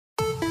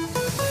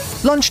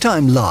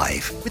Lunchtime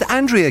Live with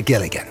Andrea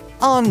Gilligan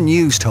on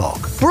News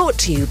Talk. Brought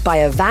to you by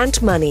Avant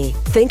Money.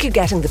 Think you're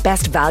getting the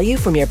best value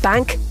from your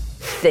bank?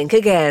 Think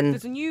again.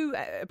 There's a new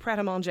Pret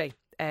a Manger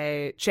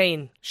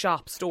chain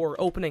shop store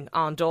opening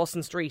on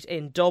Dawson Street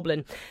in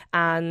Dublin,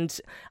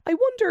 and I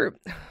wonder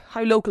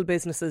how local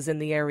businesses in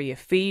the area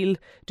feel.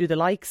 Do the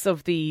likes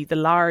of the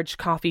large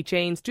coffee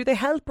chains, do they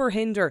help or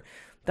hinder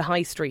the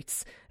high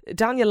streets?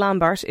 Daniel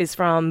Lambert is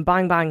from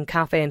Bang Bang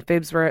Cafe in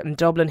Phibsborough in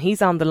Dublin.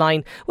 He's on the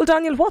line. Well,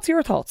 Daniel, what's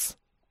your thoughts?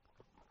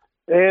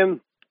 I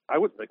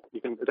would you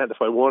can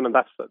identify one, and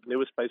that's the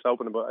newest place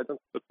opening. But I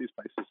don't look, these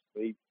places.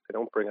 They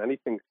don't bring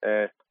anything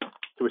to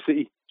a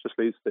city. It just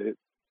leads to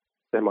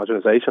the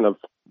homogenisation of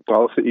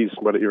all cities,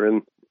 whether you're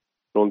in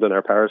London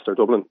or Paris or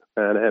Dublin.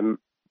 And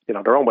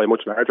they're owned by a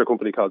much larger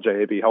company called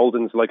JAB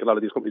Holdings, like a lot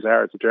of these companies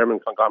are. It's a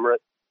German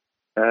conglomerate,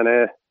 and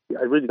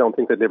I really don't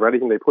think they deliver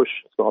anything. They push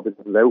small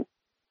businesses out,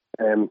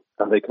 and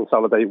they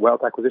consolidate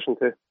wealth acquisition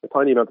to a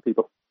tiny amount of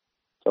people.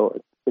 So I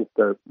think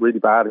they're really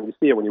bad, and you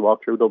see it when you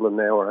walk through Dublin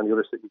now or any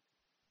other city.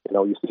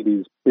 You see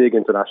these big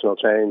international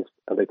chains,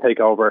 and they take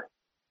over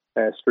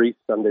streets,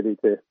 and they lead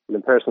to an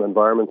impersonal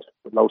environment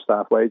with low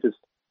staff wages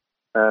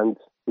and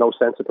no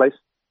sense of place.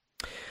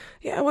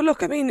 Yeah, well,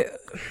 look, I mean,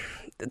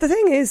 the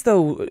thing is,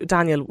 though,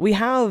 Daniel, we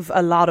have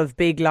a lot of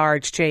big,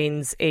 large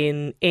chains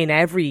in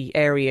every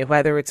area,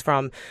 whether it's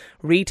from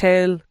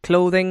retail,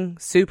 clothing,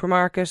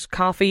 supermarket,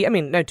 coffee. I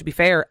mean, now, to be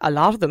fair, a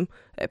lot of them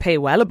pay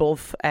well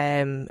above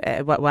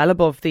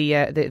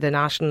the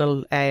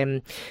national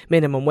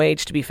minimum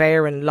wage, to be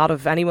fair, and a lot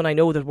of anyone I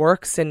know that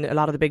works in a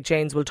lot of the big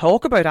chains will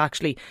talk about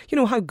actually,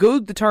 how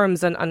good the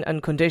terms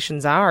and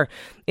conditions are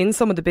in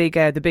some of the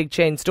big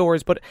chain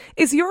stores. But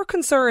is your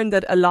concern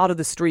that a lot of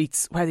the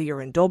streets, whether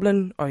you're in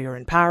Dublin or you're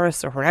in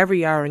Paris or wherever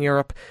you are in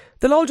Europe,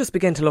 they'll all just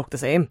begin to look the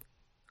same?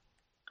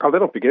 Oh, they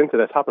don't begin to.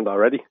 That's happened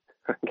already.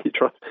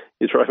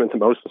 You drive into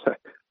most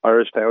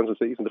Irish towns and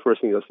cities, and the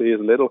first thing you'll see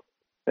is Lidl.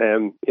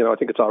 I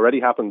think it's already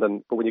happened.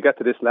 But when you get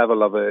to this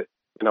level of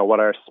what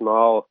are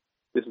small,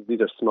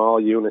 these are small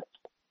units.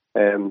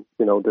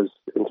 There's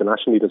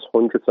internationally there's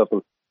hundreds of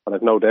them, and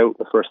I've no doubt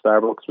the first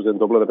Starbucks was in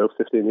Dublin about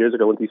 15 years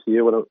ago in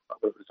DCU when I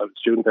was a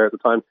student there at the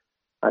time.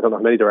 I don't know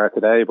how many there are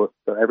today, but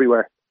they're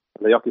everywhere,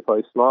 and they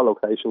occupy small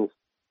locations,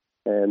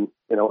 in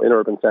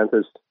urban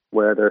centres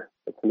where to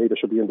me there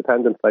should be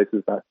independent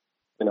places that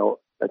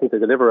I think they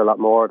deliver a lot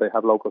more. They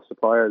have local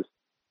suppliers.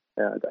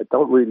 I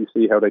don't really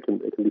see how it can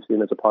be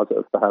seen as a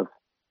positive to have,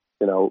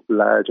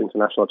 large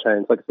international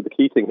chains. Like I said, the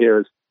key thing here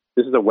is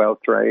this is a wealth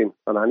drain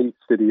on any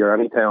city or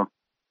any town.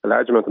 A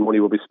large amount of money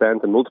will be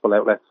spent in multiple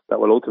outlets that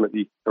will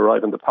ultimately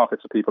arrive in the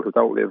pockets of people who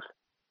don't live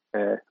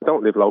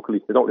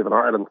locally, who don't live in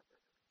Ireland,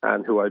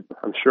 and who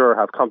I'm sure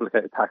have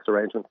complicated tax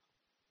arrangements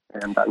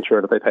and that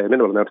ensure that they pay a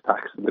minimal amount of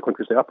tax in the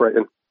countries they operate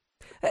in.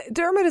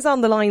 Dermot is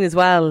on the line as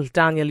well,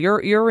 Daniel.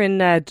 You're in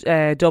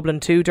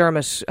Dublin too,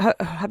 Dermot.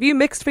 Have you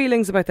mixed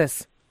feelings about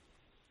this?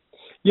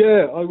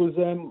 Yeah, I was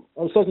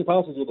cycling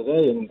past it the other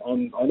day, and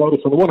I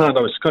noticed on the one hand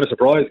I was kind of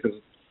surprised because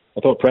I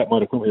thought Pret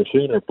might have come here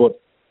sooner.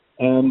 But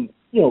on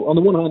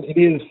the one hand, it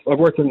is. I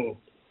worked in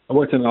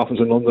an office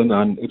in London,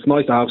 and it's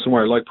nice to have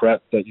somewhere like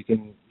Pret that you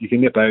can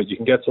nip out, you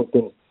can get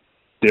something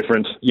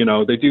different.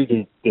 They do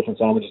different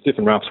sandwiches,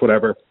 different wraps,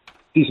 whatever,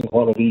 decent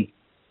quality,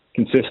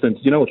 consistent.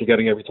 You know what you're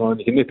getting every time.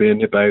 You can nip in,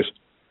 nip out,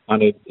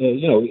 and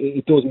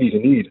it does meet a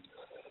need.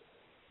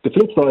 The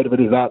flip side of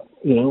it is that,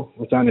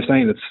 what Dan is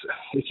saying,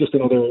 it's just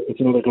another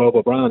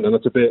global brand, and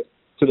it's a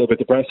little bit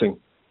depressing.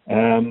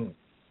 Now,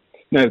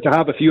 to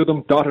have a few of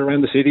them dotted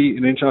around the city,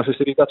 in international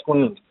city, that's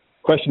grand.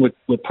 The question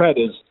with Pret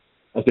is,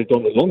 as they've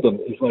done in London,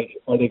 is like,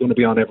 are they going to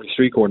be on every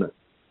street corner?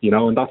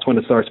 And that's when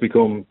it starts to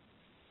become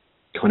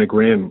kind of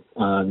grim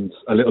and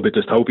a little bit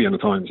dystopian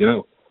at times,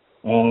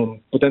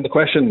 But then the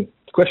question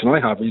I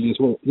have really is,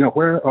 well,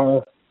 where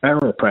are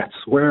our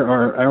Prets? Where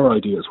are our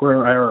ideas? Where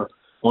are our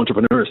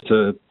entrepreneurs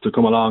to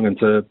come along and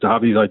to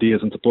have these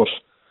ideas and to push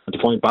and to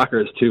find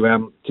backers to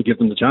give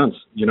them the chance?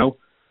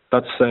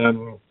 That's a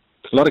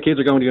lot of kids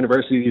are going to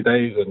university these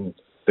days, and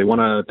they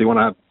want to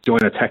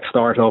join a tech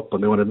startup,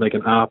 and they want to make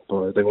an app,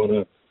 or they want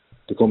to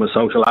become a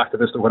social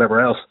activist or whatever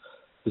else.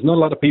 There's not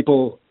a lot of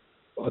people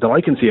that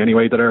I can see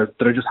anyway that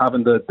are just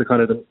having the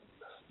kind of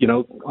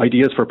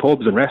ideas for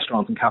pubs and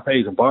restaurants and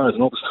cafes and bars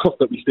and all the stuff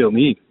that we still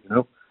need.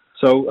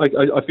 So I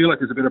feel like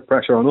there's a bit of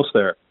pressure on us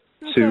there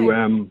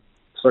to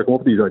start coming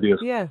up with these ideas.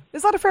 Yeah,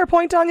 is that a fair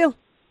point, Daniel?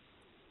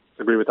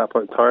 I agree with that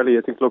point entirely.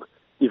 I think, look,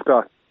 you've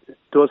got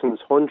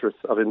dozens, hundreds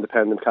of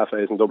independent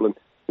cafes in Dublin.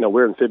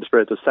 We're in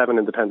Phibsborough. There's 7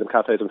 independent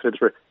cafes in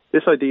Phibsborough.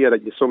 This idea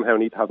that you somehow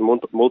need to have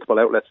multiple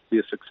outlets to be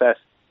a success,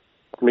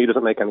 to me,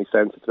 doesn't make any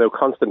sense. It's about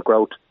constant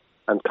growth,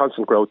 and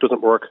constant growth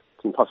doesn't work.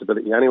 It's an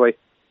impossibility anyway,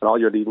 and all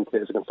you're leading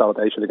to is a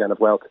consolidation again of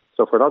wealth.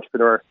 So for an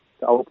entrepreneur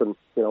to open,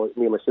 me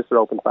and my sister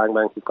opened Bang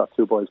Bang. We've got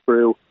Two Boys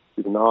Brew,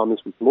 we've Noms,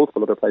 we've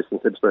multiple other places in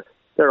Phibsborough.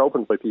 They're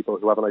opened by people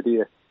who have an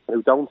idea and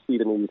who don't see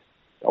the need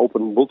to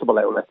open multiple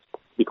outlets to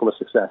become a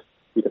success.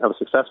 You can have a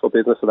successful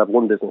business and have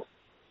one business,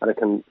 and it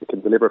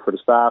can deliver for the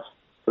staff,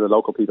 for the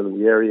local people in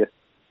the area,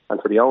 and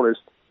for the owners.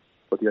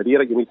 But the idea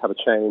that you need to have a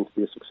chain to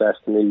be a success,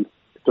 to me,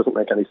 it doesn't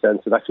make any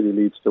sense. It actually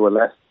leads to a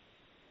less,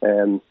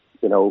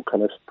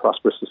 kind of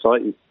prosperous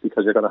society,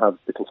 because you're going to have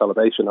the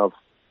consolidation of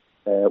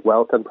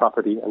wealth and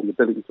property and the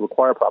ability to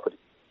acquire property,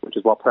 which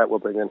is what Pret will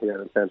bring in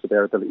here in terms of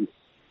their ability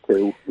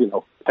to,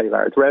 pay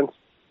large rents,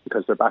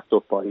 because they're backed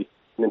up by an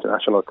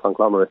international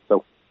conglomerate.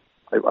 So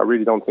I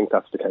really don't think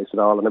that's the case at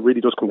all. And it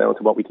really does come down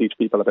to what we teach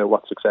people about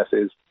what success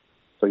is.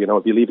 So,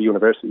 if you leave a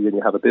university and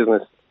you have a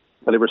business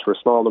that delivers for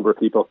a small number of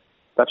people,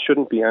 that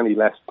shouldn't be any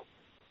less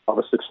of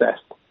a success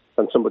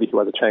than somebody who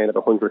has a chain of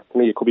 100. To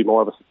me, it could be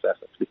more of a success,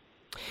 actually.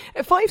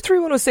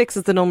 53106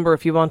 is the number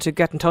if you want to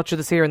get in touch with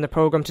us here in the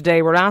programme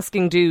today. We're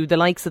asking, do the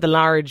likes of the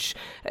large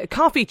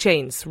coffee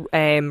chains,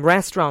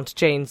 restaurant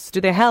chains, do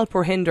they help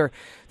or hinder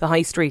the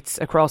high streets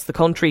across the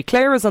country?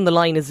 Claire is on the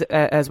line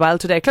as well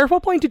today. Claire,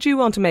 what point did you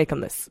want to make on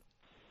this?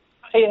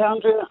 Hey,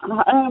 Andrew.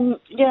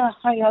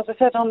 Hi, as I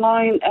said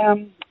online,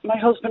 my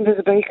husband is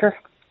a baker,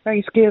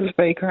 very skilled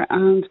baker,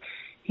 and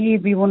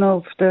he'd be one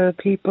of the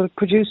people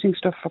producing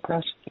stuff for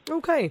Pret.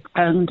 Okay.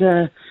 And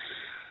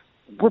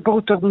we're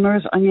both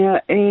Dubliners,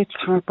 and it's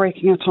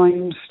heartbreaking at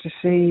times to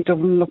see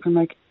Dublin looking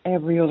like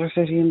every other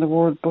city in the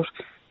world, but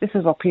this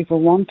is what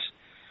people want.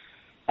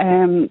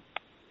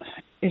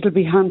 It'll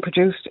be hand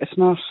produced. It's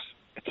not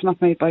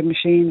made by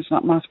machines. It's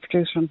not mass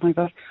produced or anything like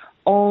that.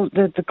 All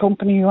the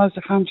company who has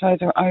the franchise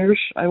are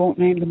Irish. I won't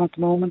name them at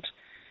the moment.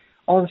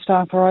 All the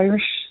staff are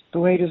Irish. The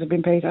wages have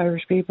been paid to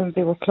Irish people.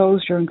 They were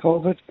closed during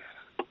COVID.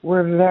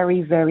 We're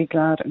very, very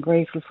glad and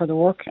grateful for the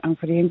work and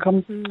for the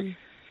income.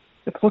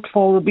 The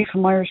footfall will be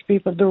from Irish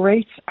people. The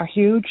rates are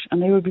huge,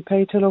 and they will be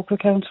paid to local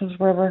councils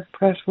wherever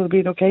Pret will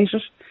be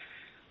located.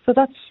 So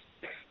that's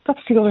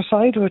the other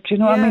side of it.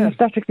 I mean,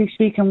 aesthetically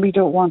speaking, we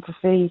don't want to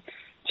see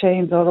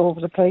chains all over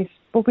the place,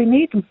 but we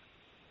need them.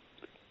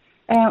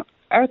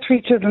 Our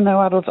 3 children,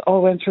 now adults,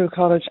 all went through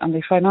college, and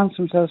they financed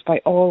themselves by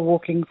all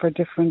working for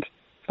different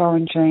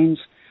foreign chains.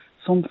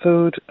 Some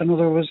food,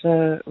 another was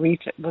a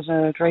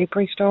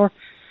drapery store.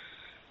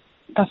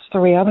 That's the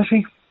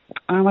reality.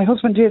 My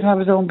husband did have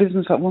his own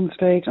business at one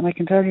stage, and I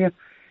can tell you,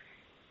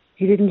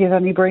 he didn't get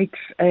any breaks.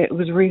 It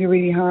was really,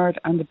 really hard,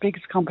 and the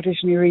biggest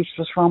competition he reached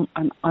was from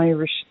an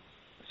Irish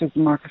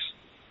supermarket.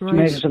 Right. It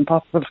made it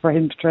impossible for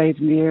him to trade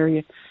in the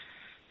area.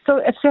 So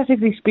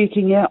aesthetically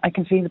speaking, I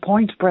can see the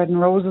point, bread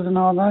and roses and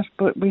all that,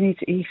 but we need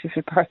to eat, if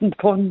you pardon the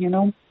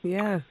pun,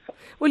 Yeah.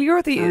 Well,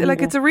 you're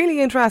it's a really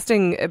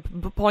interesting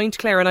point,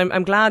 Claire, and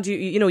I'm glad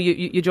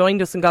you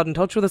joined us and got in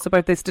touch with us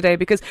about this today,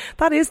 because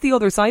that is the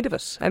other side of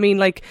it. I mean,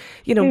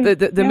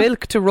 the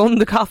milk to run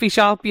the coffee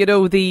shop,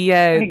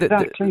 the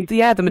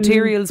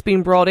materials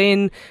being brought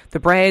in, the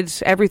bread,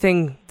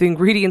 everything, the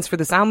ingredients for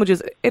the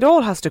sandwiches, it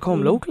all has to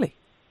come locally.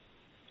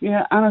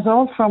 Yeah, and it's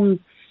all from,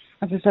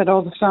 as I said,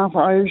 all the staff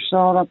are Irish, so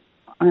all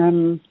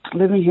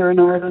living here in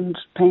Ireland,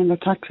 paying their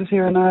taxes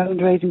here in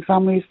Ireland, raising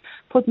families,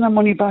 putting their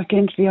money back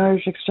into the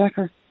Irish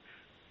exchequer.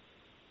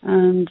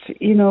 And,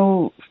 it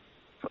all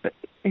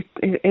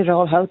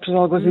helps. It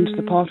all goes into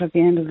the pot at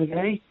the end of the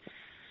day.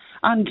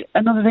 And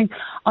another thing,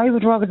 I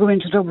would rather go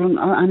into Dublin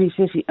or any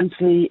city and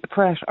see a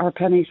Pret or a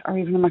Penneys or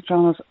even a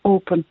McDonald's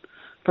open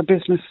for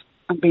business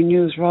and being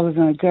used, rather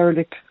than a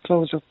derelict,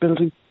 closed-up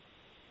building.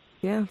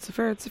 Yeah, it's a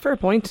fair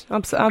point.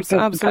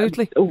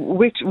 Absolutely.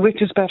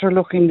 Which is better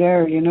looking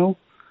there,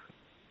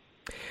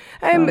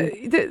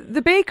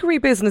 The bakery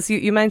business,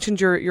 you mentioned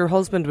your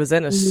husband was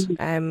in it.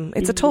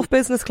 It's a tough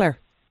business, Claire.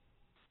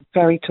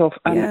 Very tough,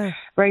 and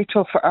very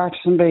tough for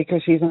artisan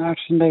bakers. He's an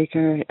artisan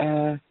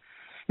baker.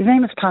 His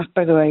name is Pat,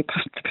 by the way,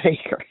 Pat the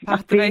Baker.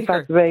 Pat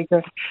the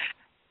Baker.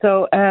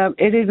 So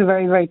it is a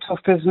very, very tough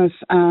business,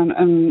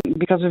 and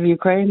because of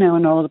Ukraine now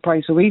and all the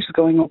price of wheat is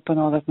going up and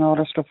all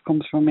our stuff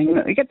comes from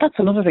England. That's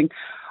another thing.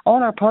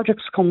 All our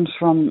products comes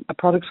from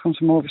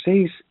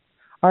overseas.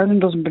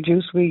 Ireland doesn't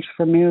produce wheat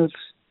for meals.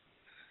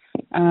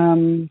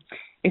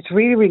 It's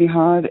really, really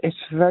hard. It's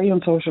very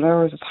unsocial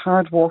hours. It's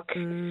hard work,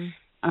 and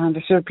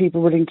there's still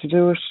people willing to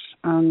do it.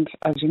 And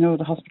as you know,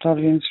 the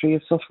hospitality industry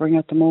is suffering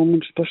at the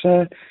moment. But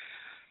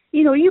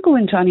you go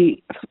into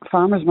any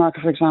farmer's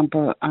market, for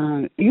example,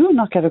 and you will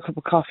not get a cup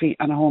of coffee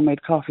and a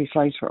homemade coffee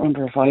slice for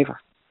under €5.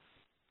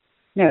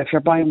 If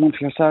you're buying one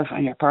for yourself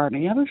and your partner,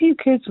 you have a few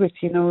kids with,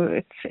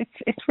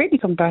 it's really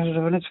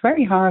competitive, and it's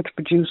very hard to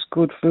produce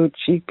good food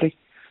cheaply.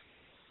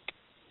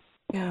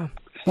 Yeah.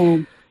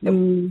 So,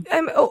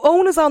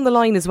 Owen is on the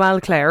line as well,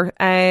 Claire.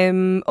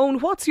 Owen,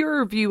 what's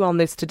your view on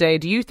this today?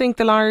 Do you think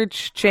the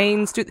large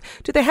chains, do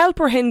they help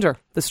or hinder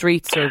the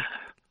streets? Or?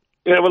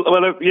 Yeah,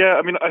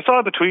 I mean, I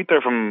saw the tweet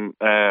there from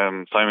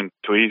Simon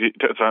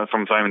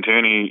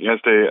Tooney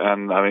yesterday,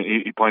 and I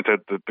mean, he pointed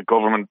out that the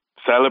government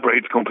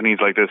celebrates companies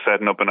like this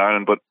setting up in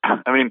Ireland. But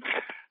I mean,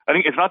 I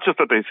think it's not just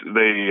that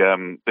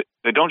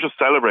they don't just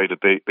celebrate it;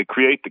 they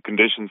create the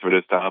conditions for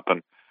this to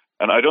happen.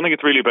 And I don't think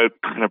it's really about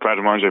Pret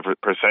a Manger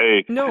per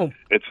se. No,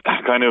 it's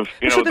kind of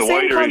the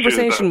same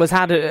conversation was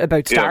had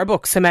about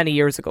Starbucks so many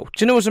years ago.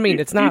 Do you know what I mean?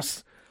 It's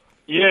not.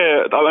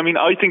 Yeah, I mean,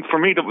 I think for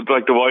me, the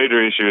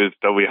wider issue is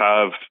that we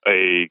have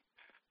a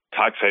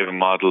tax haven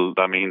model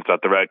that means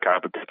that the red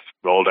carpet gets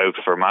rolled out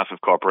for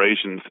massive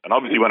corporations. And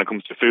obviously when it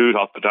comes to food,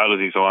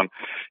 hospitality, so on,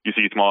 you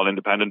see small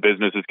independent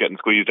businesses getting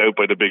squeezed out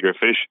by the bigger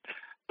fish.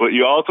 But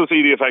you also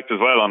see the effect as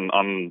well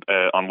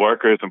on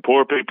workers and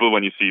poor people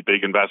when you see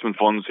big investment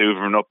funds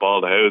hoovering up all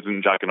the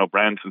housing, jacking up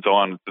rents and so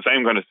on. It's the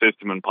same kind of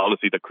system and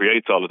policy that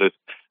creates all of this.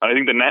 And I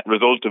think the net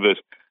result of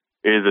it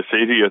is a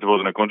city, I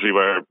suppose, in a country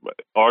where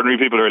ordinary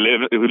people who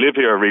live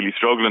here are really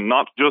struggling,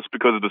 not just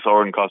because of the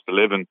soaring cost of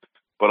living,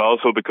 but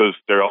also because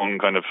their own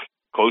kind of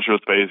cultural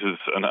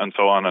spaces and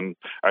so on and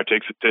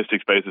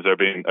artistic spaces are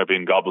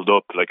being gobbled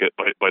up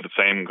by the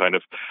same kind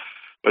of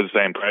by the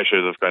same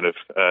pressures of kind of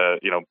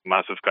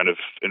massive kind of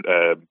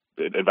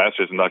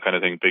investors and that kind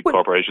of thing, big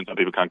corporations that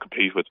people can't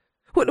compete with.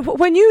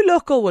 When you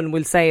look, Owen,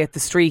 we'll say at the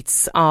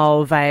streets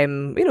of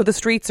the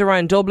streets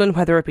around Dublin,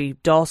 whether it be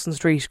Dawson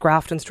Street,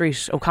 Grafton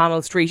Street,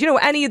 O'Connell Street,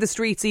 any of the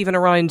streets even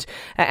around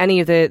any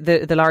of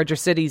the larger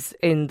cities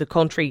in the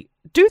country,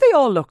 do they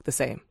all look the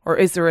same, or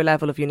is there a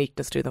level of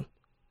uniqueness to them?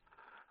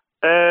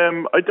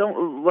 I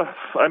don't. Well,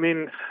 I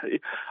mean,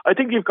 I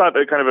think you've got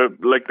a kind of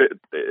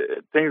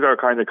things are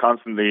kind of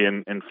constantly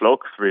in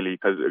flux, really.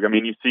 Because I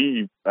mean, you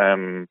see,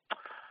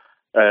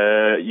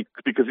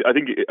 because I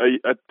think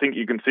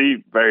you can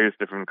see various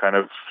different kind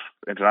of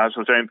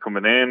international chains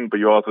coming in, but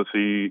you also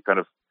see kind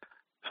of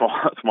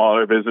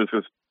smaller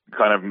businesses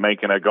kind of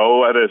making a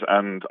go at it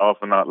and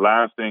often not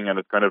lasting. And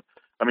it's kind of,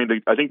 I mean,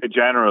 I think the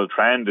general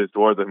trend is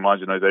towards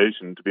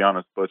homogenization, to be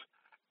honest, but.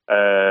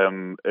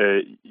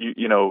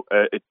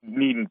 It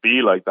needn't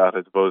be like that,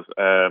 I suppose.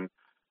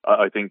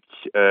 I think,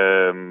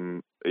 I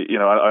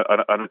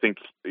don't think,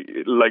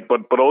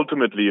 but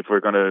ultimately, if we're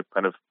going to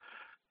kind of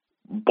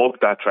buck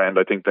that trend,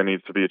 I think there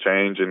needs to be a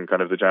change in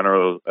kind of the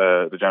general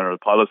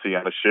policy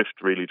and a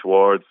shift really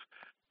towards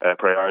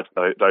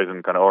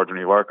prioritising kind of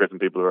ordinary workers and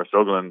people who are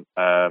struggling.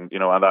 And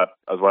that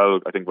as well,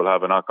 I think will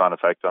have a knock-on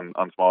effect on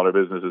smaller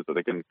businesses that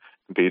they can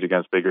compete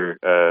against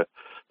the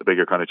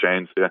bigger kind of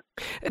chains. Yeah.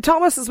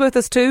 Thomas is with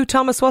us too.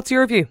 Thomas, what's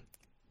your view?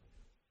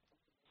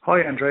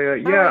 Hi,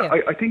 Andrea.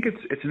 I think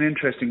it's an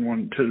interesting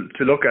one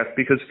to look at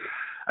because,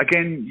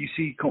 again, you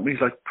see companies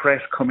like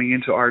Pret coming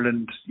into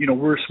Ireland.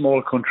 We're a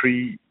small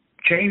country.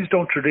 Chains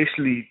don't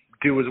traditionally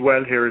do as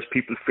well here as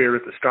people fear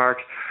at the start.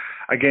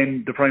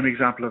 Again, the prime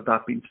example of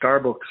that being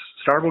Starbucks.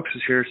 Starbucks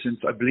is here since,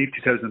 I believe,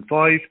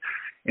 2005.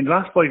 In the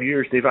last 5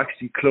 years, they've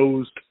actually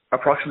closed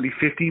approximately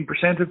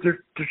 15% of their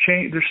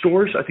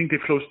stores. I think they've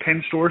closed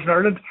 10 stores in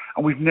Ireland,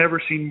 and we've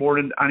never seen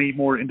any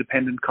more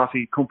independent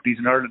coffee companies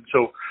in Ireland.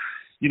 So,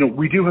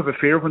 we do have a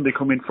fear when they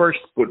come in first,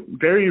 but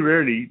very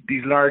rarely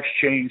these large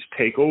chains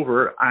take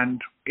over.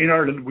 And in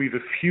Ireland, we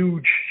have a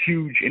huge,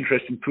 huge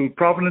interest in food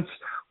provenance,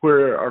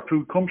 where our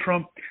food comes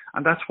from,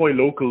 and that's why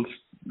local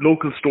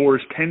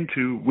stores tend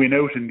to win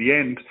out in the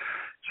end.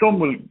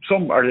 Some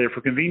are there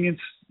for convenience.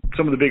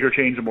 Some of the bigger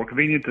chains are more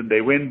convenient and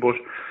they win, but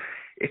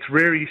it's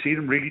rare you see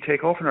them really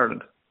take off in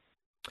Ireland.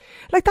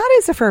 That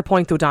is a fair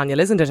point though,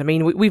 Daniel, isn't it? I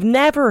mean, we've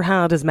never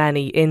had as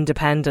many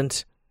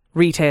independent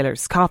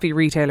retailers, coffee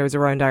retailers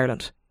around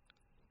Ireland.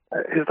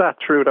 Is that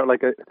true? I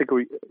think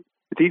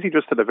it's easy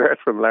just to divert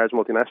from large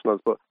multinationals,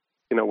 but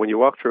when you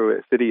walk through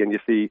a city and you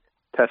see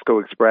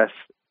Tesco Express,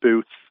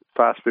 Boots,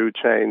 fast food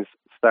chains,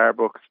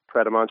 Starbucks,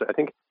 Pret a Manger, I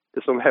think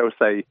to somehow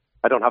say,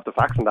 I don't have the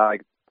facts on that.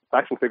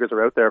 Facts and figures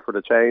are out there for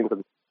the chains,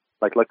 and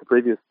like the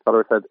previous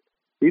caller said,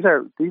 these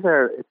are.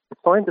 It's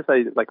fine to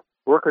say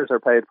workers are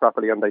paid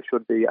properly, and they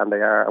should be, and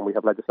they are, and we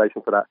have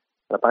legislation for that.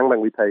 And at Bang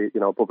Bang, we pay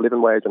above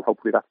living wage, and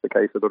hopefully that's the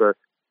case with other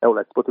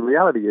outlets. But the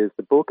reality is,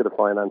 the bulk of the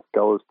finance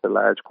goes to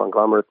large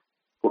conglomerates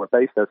who are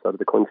based outside of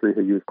the country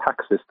who use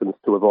tax systems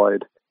to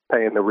avoid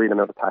paying a real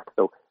amount of tax.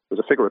 So there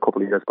was a figure a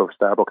couple of years ago for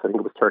Starbucks. I think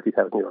it was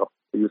 €30,000.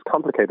 They use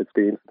complicated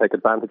schemes to take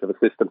advantage of a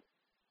system,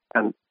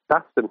 and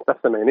that's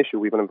the main issue.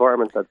 We have an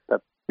environment that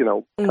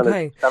kind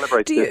of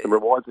celebrates this and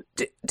rewards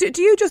it.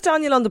 Do you just,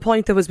 Daniel, on the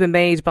point that was been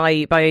made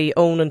by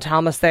Owen and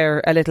Thomas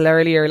there a little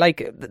earlier,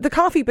 the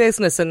coffee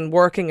business and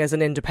working as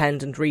an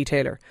independent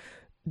retailer,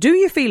 do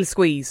you feel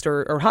squeezed,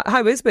 or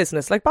how is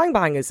business? Bang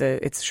Bang is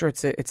it's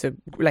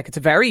a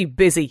very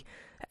busy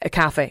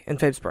cafe in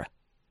Phibsborough.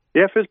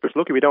 Yeah, Phibsborough's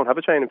lucky we don't have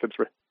a chain in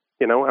Phibsborough.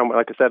 And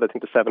like I said, I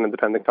think there's 7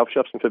 independent coffee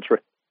shops in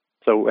Phibsborough.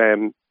 So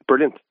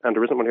brilliant, and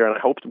there isn't one here, and I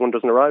hope one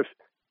doesn't arrive.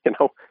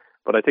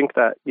 But I think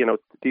that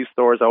these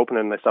stores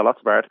opening, and I saw lots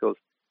of articles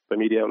by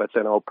media outlets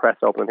saying, press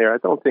opening here. I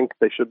don't think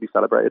they should be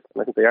celebrated,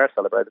 and I think they are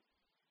celebrated.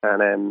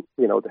 And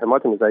the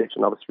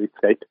homogenisation of a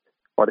streetscape,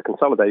 or the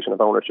consolidation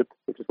of ownership,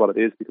 which is what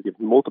it is, because you have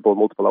multiple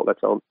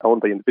outlets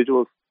owned by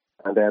individuals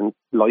and then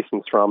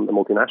licensed from the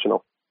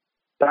multinational.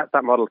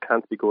 That model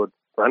can't be good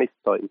for any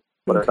society,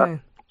 whether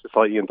that's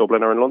society in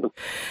Dublin or in London.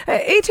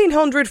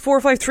 1800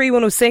 453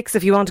 106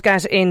 if you want to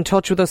get in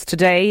touch with us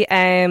today.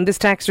 This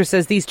texter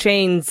says these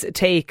chains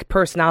take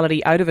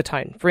personality out of a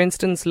town. For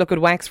instance, look at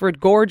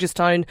Wexford, gorgeous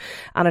town,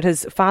 and it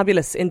has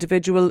fabulous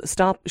individual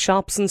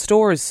shops and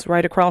stores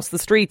right across the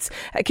streets.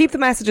 Keep the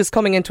messages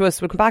coming into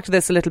us. We'll come back to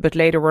this a little bit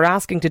later. We're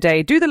asking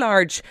today, do the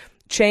large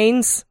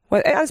chains,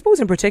 Well, I suppose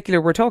in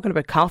particular, we're talking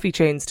about coffee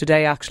chains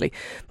today, actually.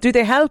 Do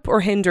they help or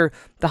hinder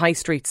the high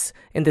streets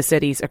in the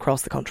cities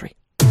across the country?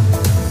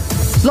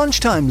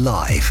 Lunchtime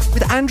Live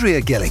with Andrea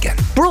Gilligan.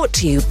 Brought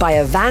to you by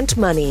Avant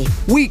Money.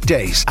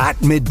 Weekdays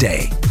at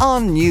midday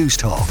on News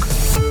Talk.